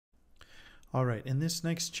All right, in this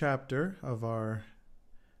next chapter of our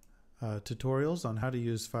tutorials on how to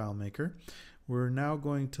use FileMaker, we're now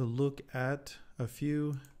going to look at a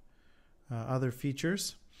few other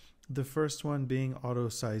features. The first one being auto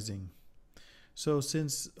sizing. So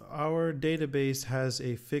since our database has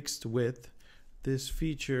a fixed width, this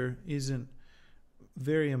feature isn't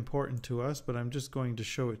very important to us, but I'm just going to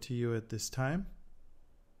show it to you at this time.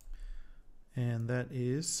 And that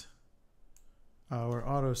is our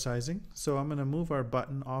auto sizing. So I'm going to move our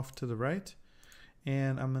button off to the right,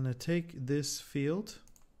 and I'm going to take this field,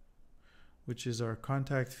 which is our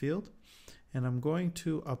contact field, and I'm going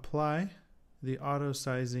to apply the auto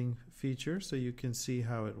sizing feature so you can see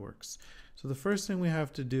how it works. So the first thing we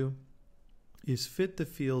have to do is fit the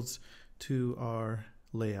fields to our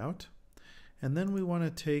layout, and then we want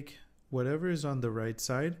to take whatever is on the right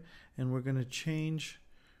side and we're going to change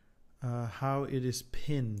how it is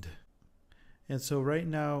pinned. And so right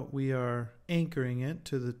now we are anchoring it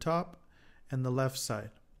to the top and the left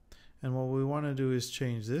side, and what we want to do is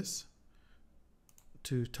change this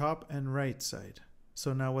to top and right side.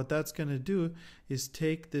 So now what that's going to do is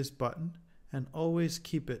take this button and always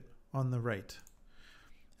keep it on the right.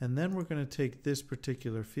 And then we're going to take this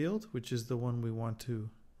particular field, which is the one we want to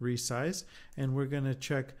resize, and we're going to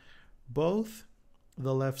check both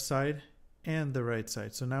the left side and the right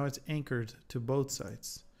side. So now it's anchored to both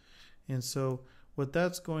sides. And so what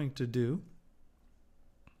that's going to do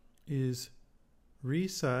is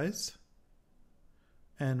resize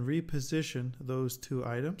and reposition those two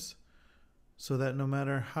items so that no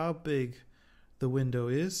matter how big the window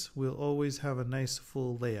is, we'll always have a nice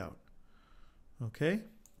full layout. Okay,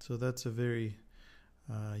 so that's a very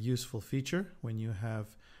useful feature when you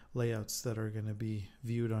have layouts that are going to be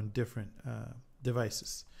viewed on different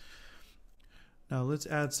devices. Now let's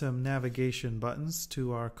add some navigation buttons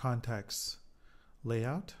to our contacts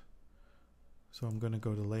layout. So I'm going to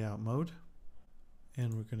go to layout mode,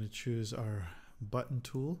 and we're going to choose our button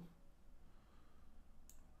tool,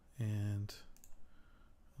 and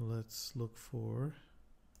let's look for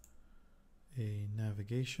a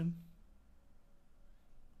navigation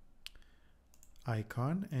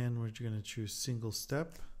icon, and we're going to choose single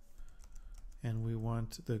step, and we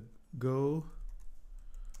want the go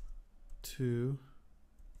to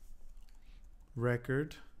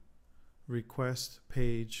record request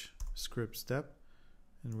page script step,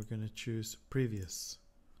 and we're going to choose previous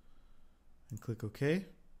and click OK.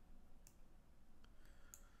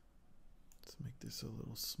 Let's make this a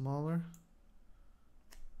little smaller,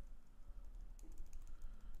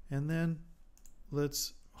 and then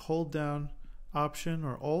let's hold down Option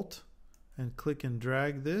or Alt and click and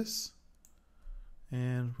drag this,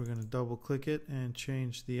 and we're going to double click it and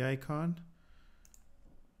change the icon,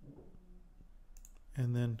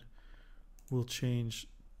 and then we'll change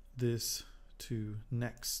this to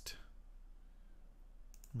next.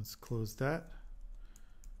 Let's close that,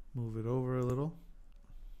 move it over a little.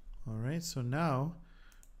 Alright, so now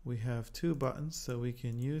we have two buttons that we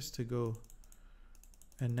can use to go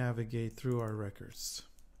and navigate through our records.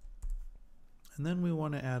 And then we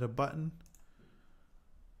want to add a button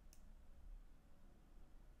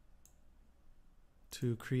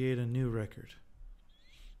to create a new record.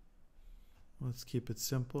 Let's keep it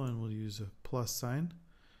simple, and we'll use a plus sign,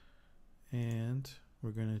 and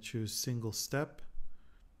we're going to choose single step,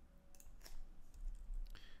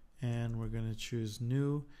 and we're going to choose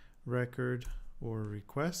new record or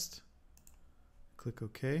request. Click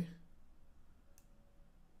OK.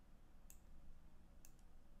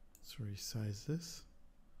 Let's resize this.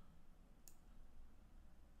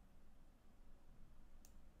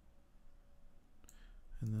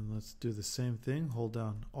 And then let's do the same thing. Hold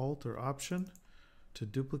down Alt or Option to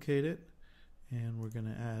duplicate it, and we're going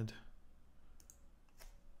to add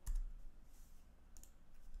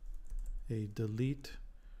a delete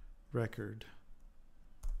record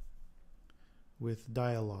with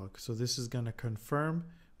dialog. So this is going to confirm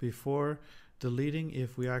before deleting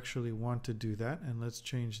if we actually want to do that. And let's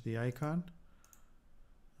change the icon.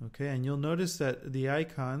 Okay, and you'll notice that the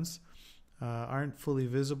icons aren't fully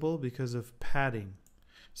visible because of padding.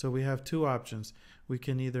 So we have two options. We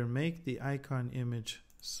can either make the icon image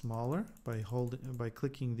smaller by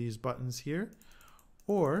clicking these buttons here,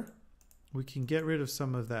 or we can get rid of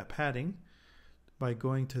some of that padding by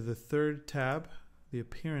going to the third tab, the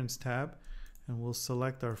Appearance tab, and we'll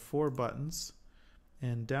select our 4 buttons.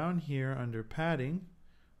 And down here under padding,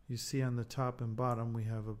 you see on the top and bottom we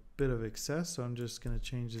have a bit of excess, so I'm just going to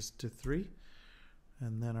change this to 3,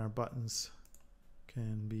 and then our buttons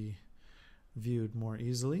can be viewed more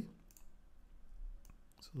easily.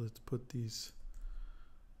 So let's put these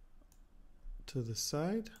to the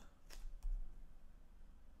side,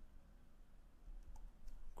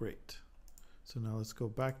 Great. So now let's go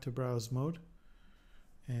back to browse mode,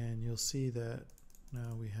 and you'll see that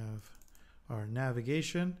now we have our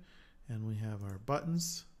navigation and we have our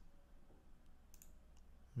buttons.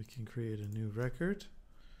 We can create a new record.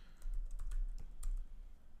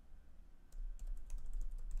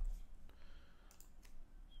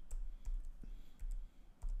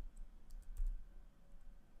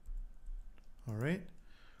 All right.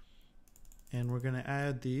 And we're going to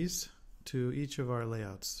add these to each of our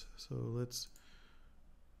layouts. So let's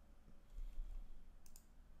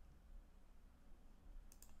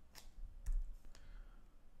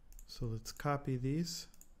copy these,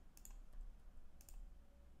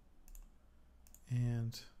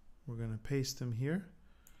 and we're going to paste them here.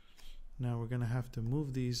 Now we're going to have to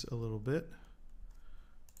move these a little bit.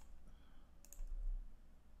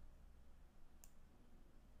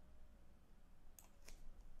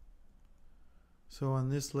 So on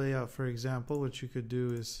this layout, for example, what you could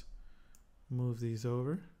do is move these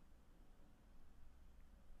over.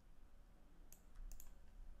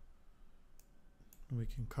 We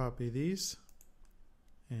can copy these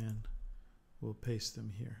and we'll paste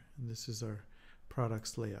them here. And this is our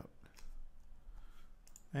products layout.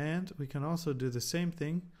 And we can also do the same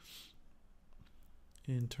thing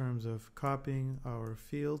in terms of copying our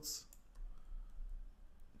fields.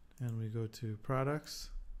 And we go to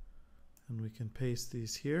products and we can paste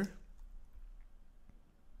these here.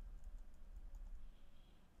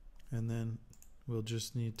 And then we'll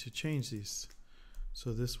just need to change these.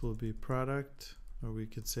 So this will be product, or we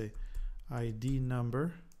could say ID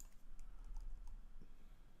number,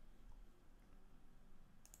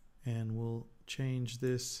 and we'll change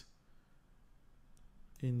this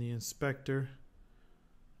in the inspector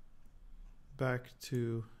back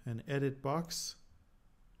to an edit box.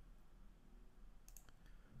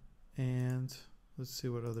 And let's see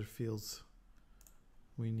what other fields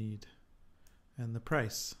we need. And the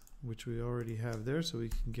price, which we already have there, so we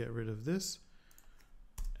can get rid of this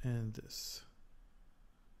and this.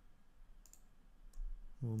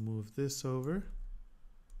 We'll move this over.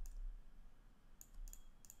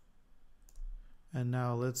 And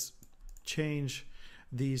now let's change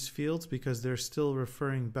these fields because they're still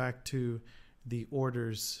referring back to the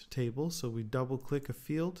orders table. So we double click a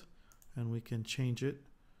field and we can change it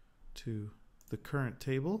to the current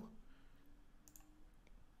table.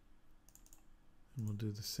 And we'll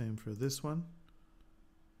do the same for this one.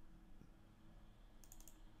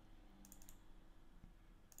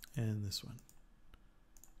 And this one.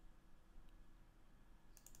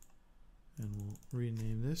 And we'll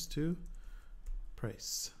rename this to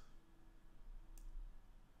price.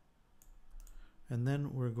 And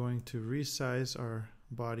then we're going to resize our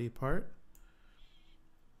body part.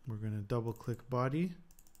 We're going to double click body,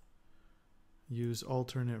 use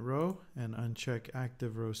alternate row and uncheck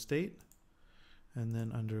active row state. And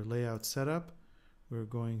then under layout setup, we're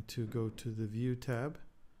going to go to the view tab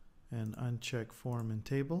and uncheck form and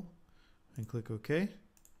table and click OK.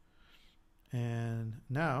 And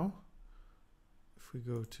now if we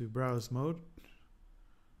go to browse mode,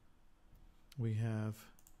 we have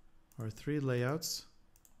our 3 layouts.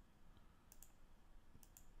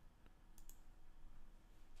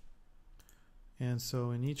 And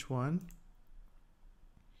so in each one,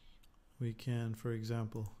 we can, for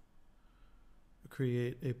example,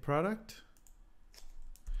 create a product.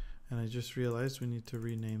 And I just realized we need to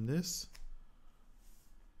rename this.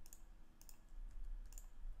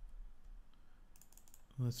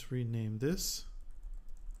 Let's rename this.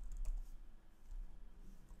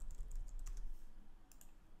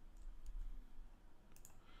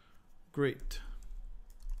 Great.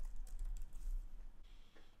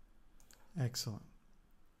 Excellent.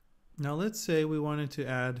 Now let's say we wanted to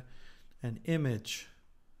add an image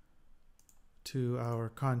to our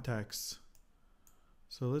contacts.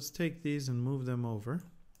 So let's take these and move them over.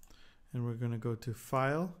 And we're going to go to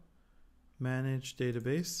File, Manage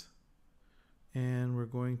Database. And we're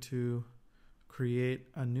going to create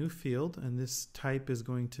a new field. And this type is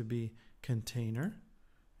going to be container.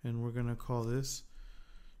 And we're going to call this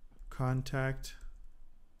contact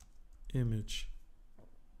image.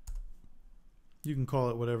 You can call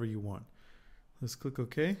it whatever you want. Let's click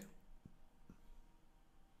OK.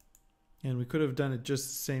 And we could have done it just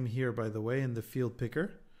the same here, by the way, in the field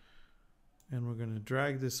picker. And we're going to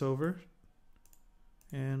drag this over.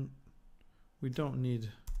 And we don't need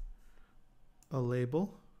a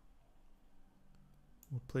label.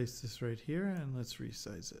 We'll place this right here and let's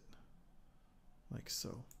resize it like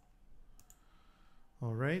so.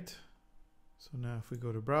 All right. So now if we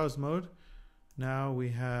go to browse mode, now we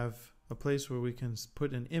have a place where we can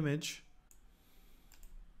put an image.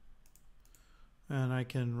 and I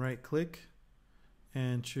can right click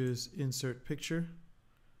and choose insert picture,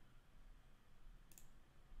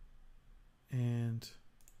 and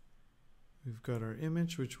we've got our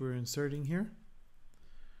image which we're inserting here.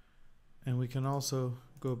 And we can also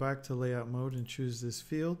go back to layout mode and choose this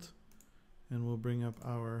field, and we'll bring up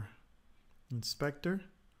our inspector,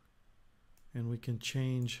 and we can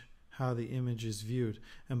change how the image is viewed.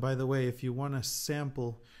 And by the way, if you want to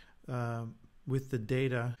sample with the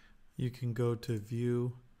data, you can go to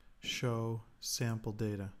view, show, sample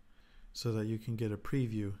data, so that you can get a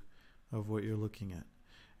preview of what you're looking at.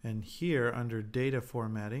 And here under data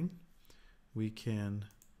formatting, we can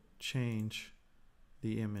change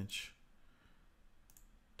the image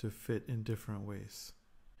to fit in different ways.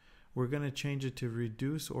 We're going to change it to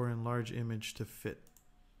reduce or enlarge image to fit.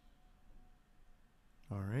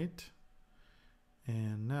 All right.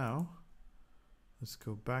 And now let's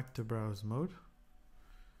go back to browse mode.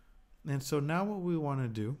 And so now what we want to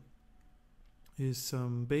do is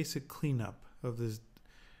some basic cleanup of this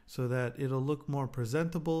so that it'll look more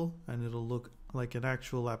presentable and it'll look like an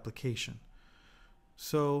actual application.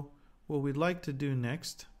 So what we'd like to do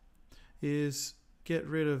next is get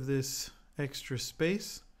rid of this extra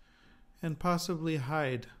space and possibly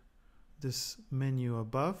hide this menu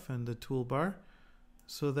above and the toolbar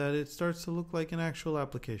so that it starts to look like an actual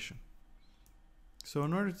application. So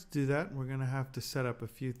in order to do that, we're going to have to set up a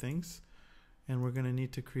few things, and we're going to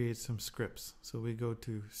need to create some scripts. So we go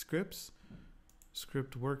to Scripts,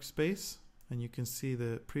 Script Workspace, and you can see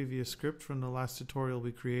the previous script from the last tutorial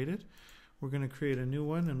we created. We're going to create a new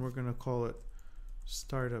one, and we're going to call it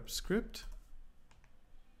Startup Script.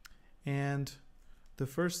 And the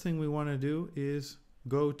first thing we want to do is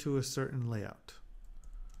go to a certain layout.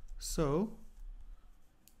 So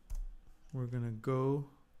we're going to go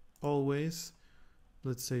always,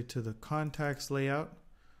 let's say, to the contacts layout,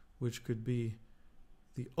 which could be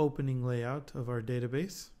the opening layout of our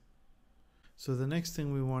database. So the next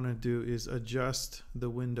thing we want to do is adjust the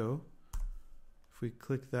window. If we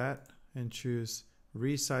click that and choose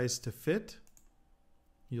resize to fit,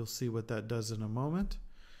 you'll see what that does in a moment.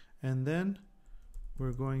 And then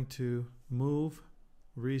we're going to move,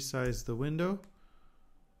 resize the window,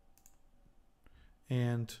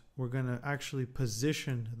 and we're going to actually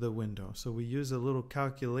position the window. So we use a little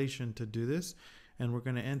calculation to do this, and we're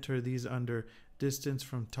going to enter these under distance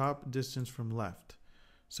from top, distance from left.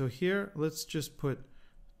 So here, let's just put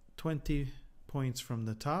 20 points from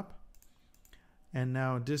the top, and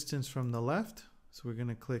now distance from the left. So we're going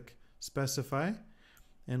to click specify,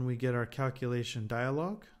 and we get our calculation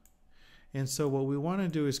dialog. And so what we want to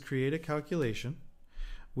do is create a calculation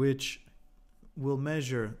which will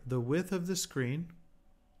measure the width of the screen,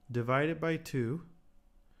 divide it by 2,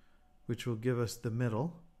 which will give us the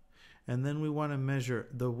middle. And then we want to measure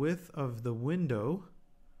the width of the window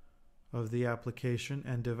of the application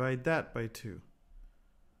and divide that by 2.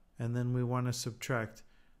 And then we want to subtract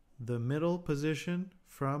the middle position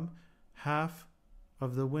from half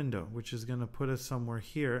of the window, which is going to put us somewhere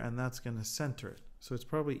here, and that's going to center it. So it's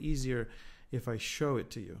probably easier if I show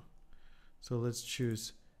it to you. So let's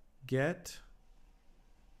choose get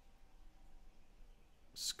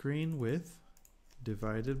screen width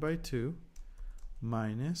divided by 2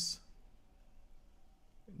 minus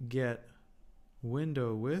get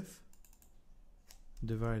window width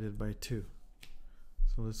divided by 2.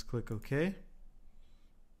 So let's click OK.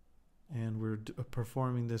 And we're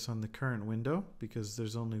performing this on the current window because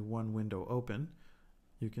there's only one window open.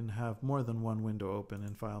 You can have more than one window open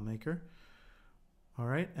in FileMaker. All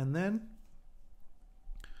right, and then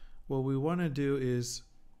what we want to do is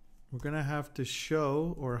we're going to have to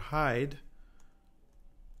show or hide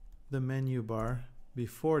the menu bar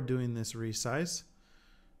before doing this resize.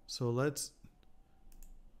 So let's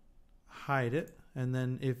hide it. And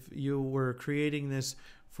then if you were creating this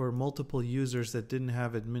for multiple users that didn't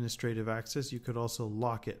have administrative access, you could also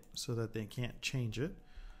lock it so that they can't change it.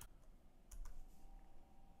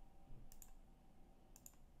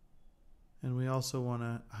 And we also want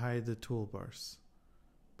to hide the toolbars,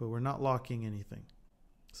 but we're not locking anything.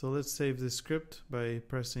 So let's save this script by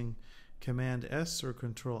pressing Command S or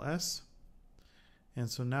Control S. And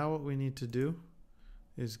so now what we need to do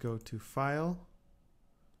is go to File,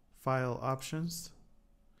 File Options,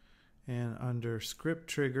 and under Script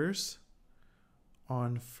Triggers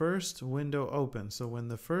on First Window Open. So when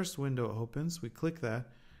the first window opens, we click that.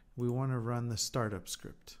 We want to run the startup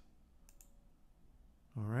script.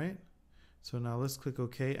 All right. So now let's click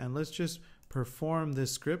OK, and let's just perform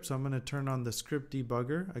this script. So I'm going to turn on the script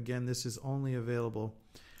debugger. Again, this is only available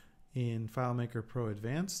in FileMaker Pro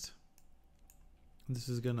Advanced. This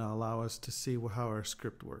is going to allow us to see how our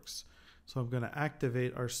script works. So I'm going to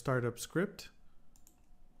activate our startup script.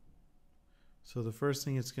 So the first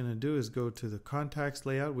thing it's going to do is go to the contacts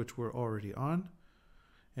layout, which we're already on.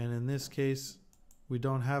 And in this case, we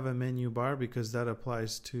don't have a menu bar because that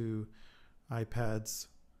applies to iPads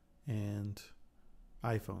and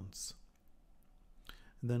iPhones.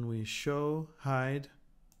 And then we show hide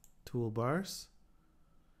toolbars,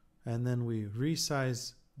 and then we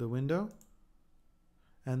resize the window,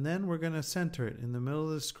 and then we're going to center it in the middle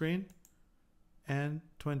of the screen and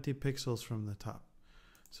 20 pixels from the top.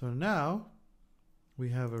 So now we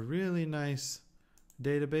have a really nice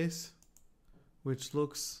database which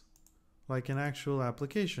looks like an actual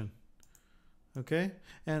application. Okay,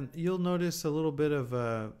 and you'll notice a little bit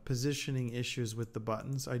of positioning issues with the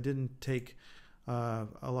buttons. I didn't take a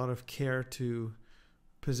lot of care to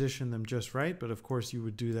position them just right, but of course you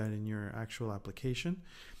would do that in your actual application.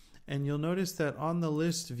 And you'll notice that on the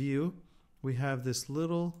list view we have this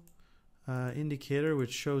little indicator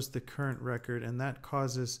which shows the current record, and that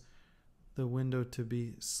causes the window to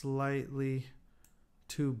be slightly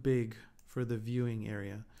too big for the viewing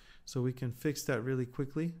area. So we can fix that really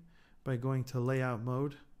quickly by going to layout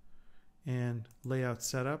mode and layout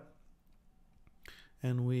setup,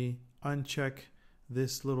 and we uncheck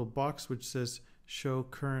this little box which says show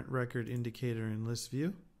current record indicator in list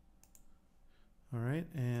view. All right,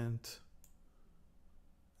 and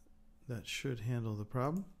that should handle the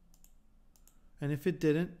problem. And if it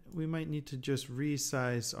didn't, we might need to just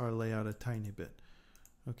resize our layout a tiny bit.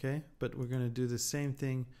 Okay, but we're going to do the same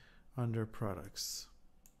thing under products.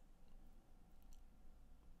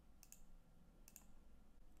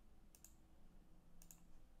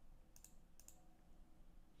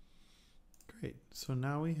 Great, so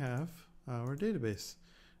now we have our database.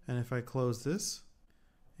 And if I close this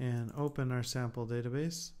and open our sample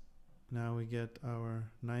database, now we get our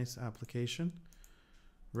nice application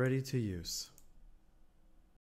ready to use.